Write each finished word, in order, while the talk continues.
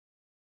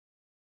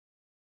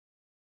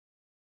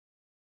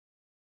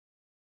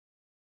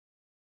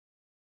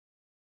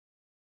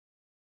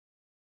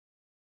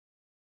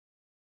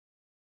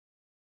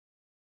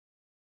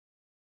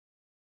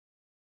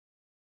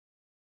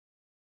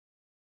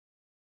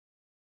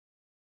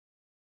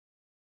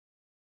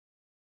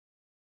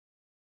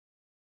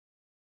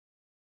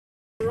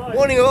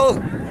Morning all,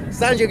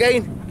 Sanj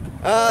again.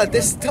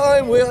 This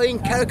time we're in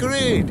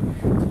Carrick-a-Rede.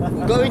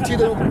 We're going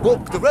to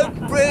walk the rope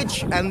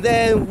bridge and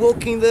then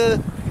walking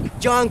the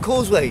giant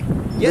causeway.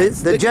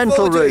 Yes, the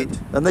gentle route,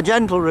 and the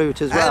gentle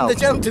route as well. And the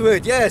gentle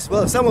route, yes.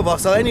 Well, some of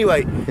us are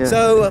anyway. Yeah.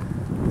 So,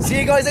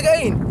 see you guys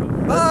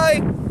again.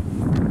 Bye.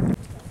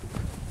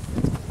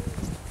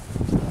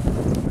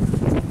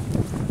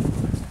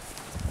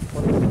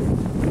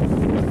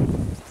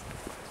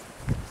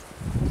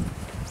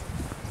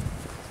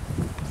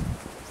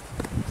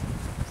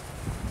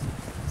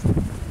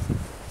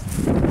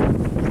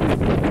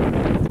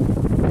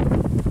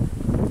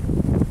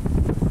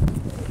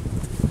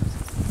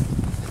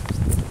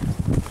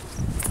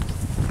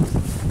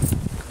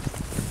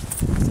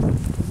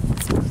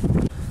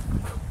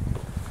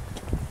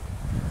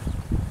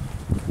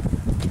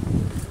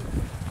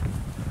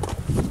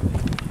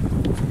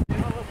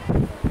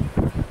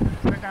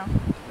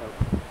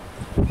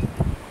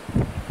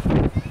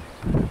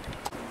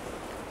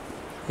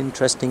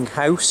 Interesting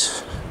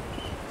house.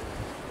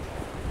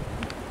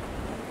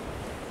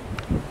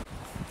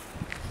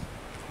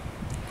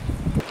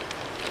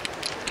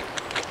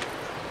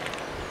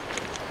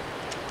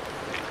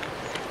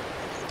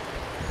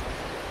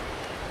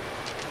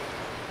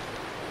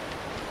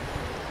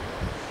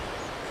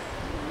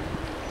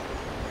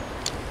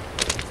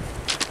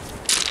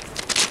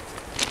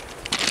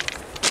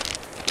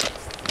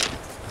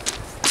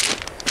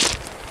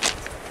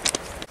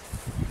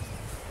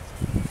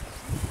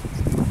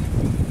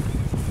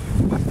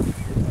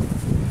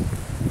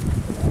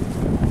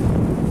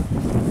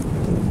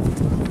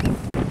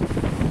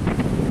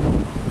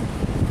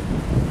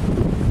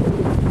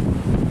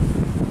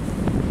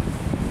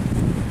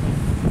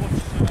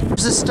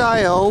 The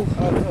style.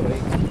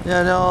 You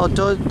know,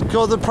 don't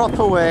go the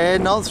proper way,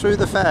 not through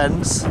the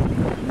fence.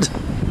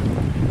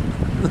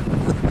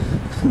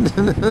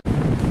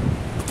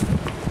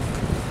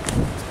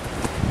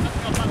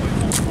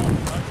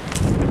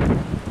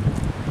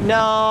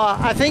 No,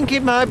 I think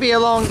it might be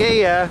along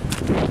here.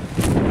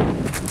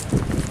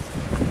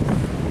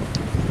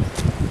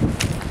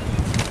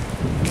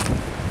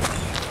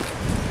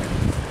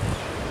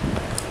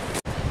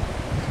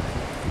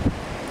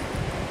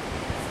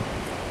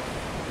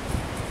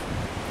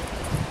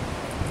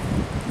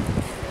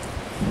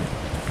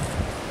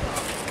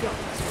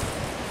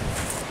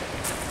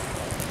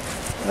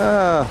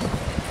 Oh,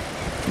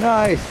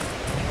 nice.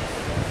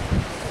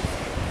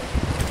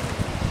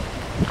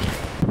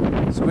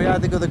 So we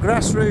either go the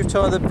grass route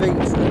or the beach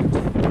route.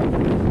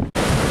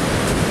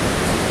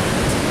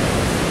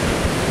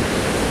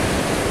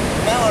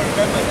 Now I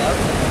remember now,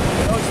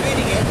 when I was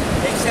reading it,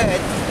 they said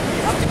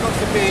you have to go to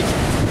the beach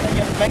and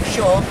you have to make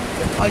sure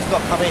the tide's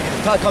not coming. If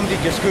the tide comes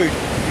in, you're screwed.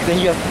 Then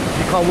you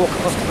can't walk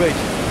across the bridge.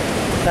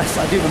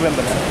 I do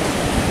remember that.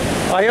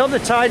 I hope the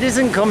tide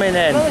isn't coming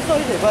in. No, it's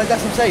not, is it? But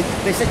that's what I'm saying.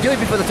 They said do it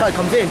before the tide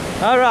comes in.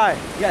 All right.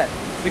 Yeah,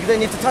 because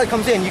then if the tide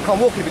comes in, you can't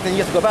walk it, but then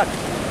you have to go back.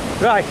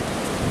 Right.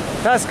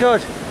 That's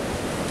good.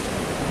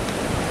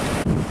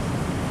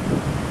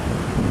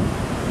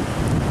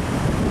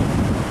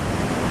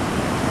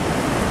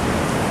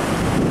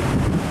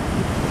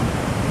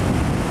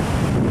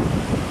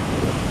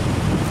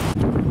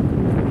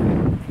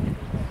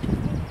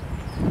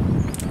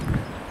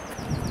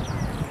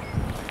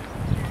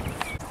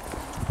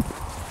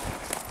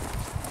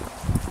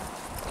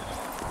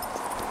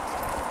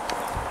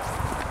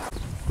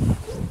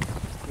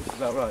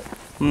 About right.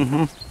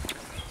 Mm-hmm.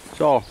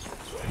 So,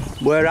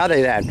 where are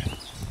they then?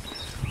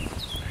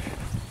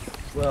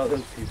 Well,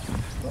 those two.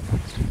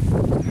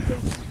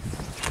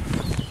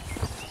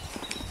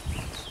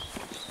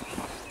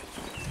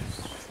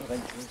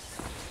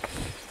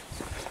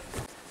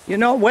 You're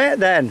not wet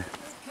then? Yeah.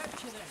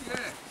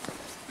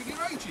 Been here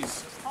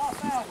ages.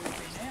 Half hour we've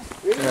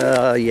been here.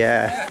 Oh,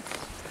 yeah.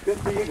 Good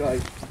for you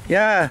guys.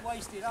 Yeah.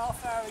 Wasted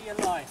half hour of your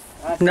life.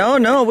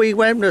 No, we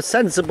went a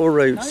sensible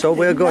route, No, so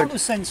we're good. That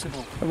was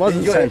sensible. It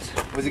wasn't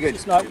sensible. Was it good?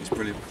 It's like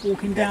Brilliant.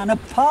 walking down a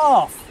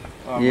path.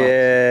 Oh,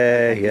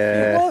 Yeah, It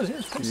yeah. was. It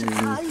was a piece of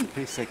cake.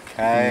 Piece of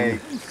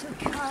cake. Piece of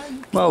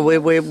cake. Well,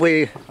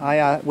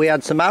 we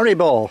had some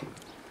Haribo.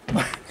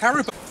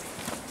 Carrick.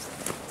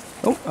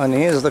 Oh, and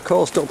here's the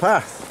coastal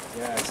path.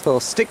 Yeah. So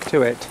stick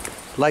to it,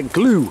 like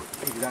glue.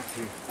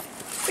 Exactly.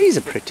 These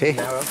are pretty.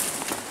 Narrow.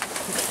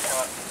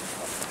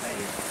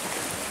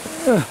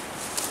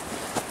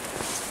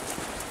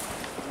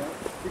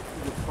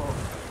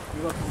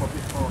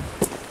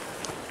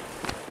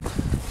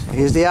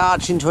 Here's the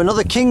arch into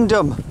another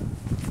kingdom.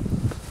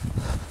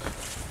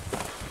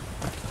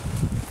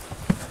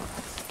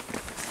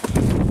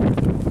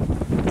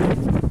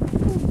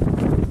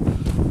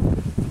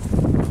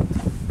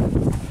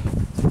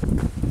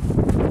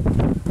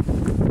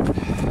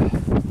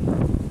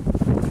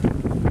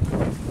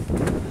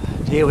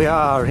 Here we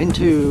are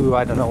into,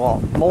 I don't know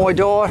what,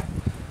 Mordor.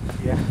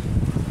 Yeah.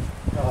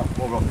 Oh,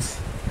 more rocks.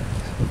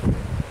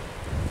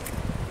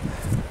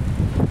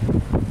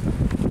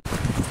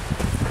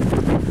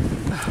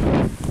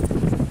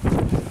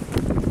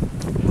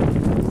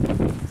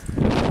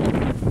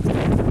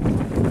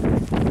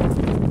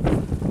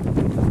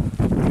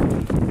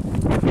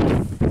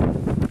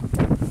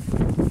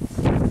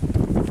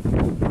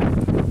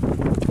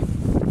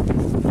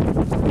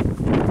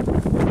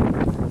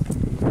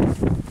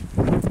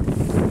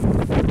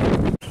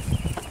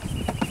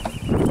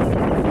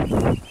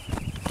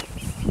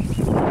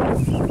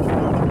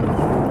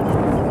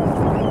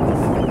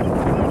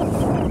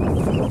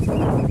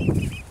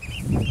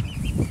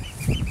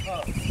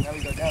 Oh, now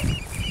we go down.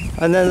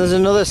 And then there's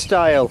another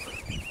style.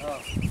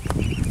 Oh.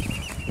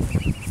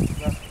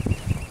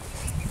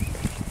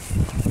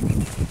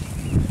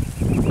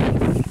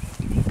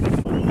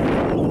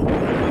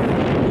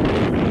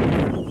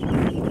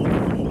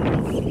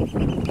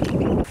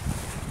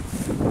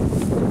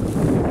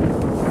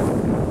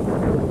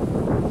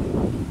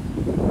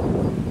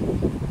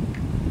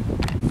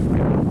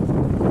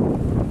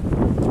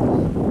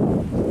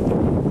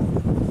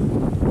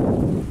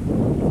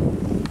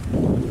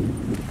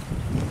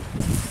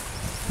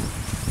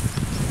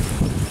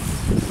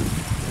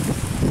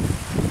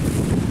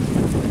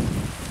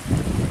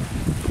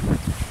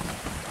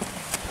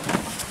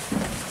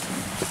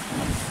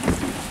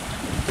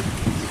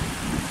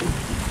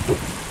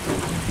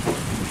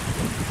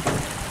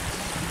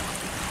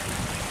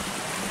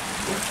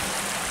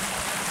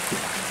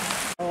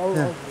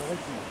 Yeah.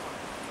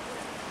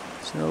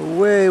 So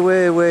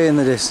way in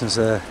the distance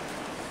there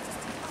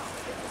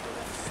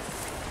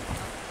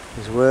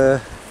is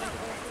where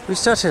we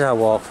started our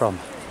walk from.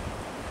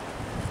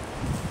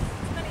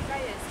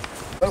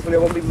 Hopefully I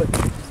won't be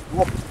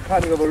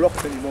climbing over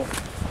rocks anymore.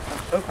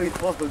 Hopefully it's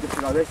possible just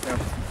to go this now.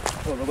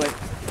 All the way.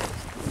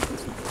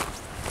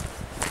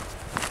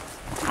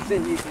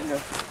 Then you can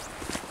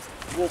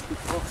walk it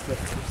faster.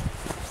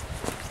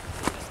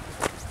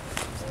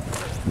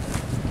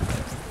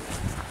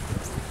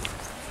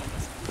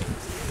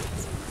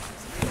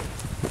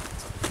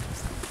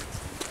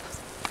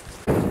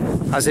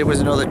 As it was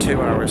another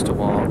 2 hours to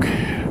walk,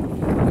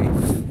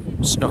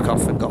 we've snuck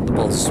off and got the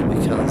bus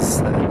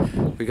because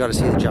we got to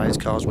see the Giant's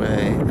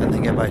Causeway and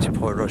then get back to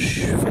Port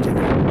Rush for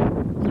dinner.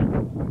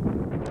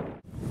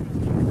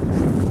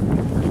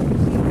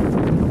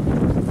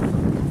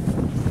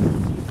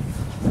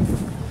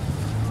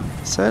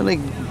 Certainly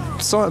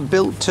sort of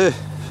built to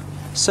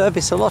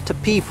service a lot of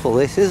people,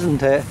 this,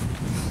 isn't it?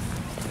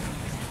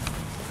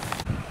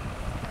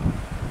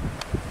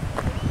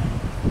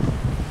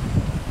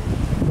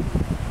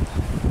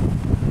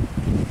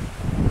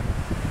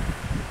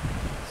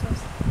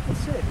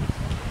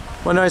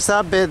 Well, no, it's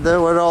that bit there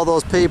where all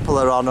those people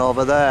are on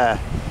over there.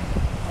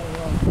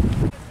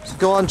 So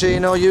go on,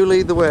 Gino, you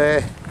lead the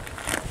way.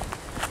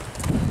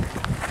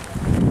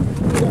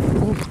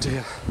 Oh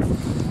dear.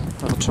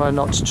 I'll try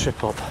not to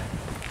trip up.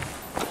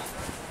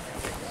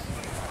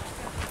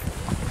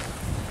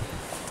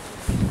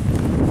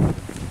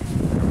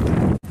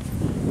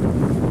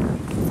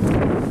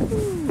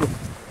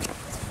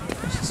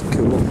 This is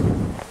cool.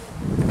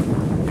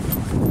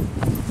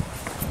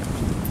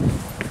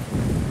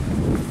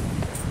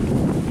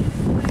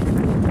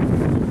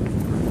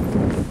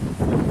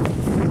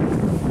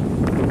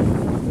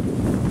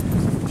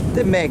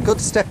 They made good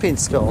stepping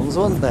stones,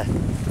 weren't they?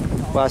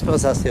 Well, I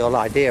suppose that's the whole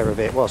idea of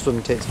it,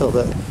 wasn't it? So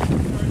that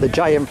the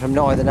giant from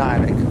Northern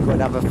Ireland could go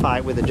and have a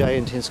fight with the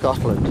giant in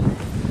Scotland.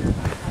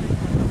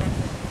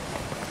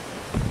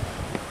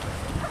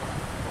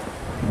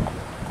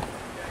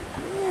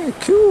 Yeah,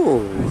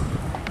 cool.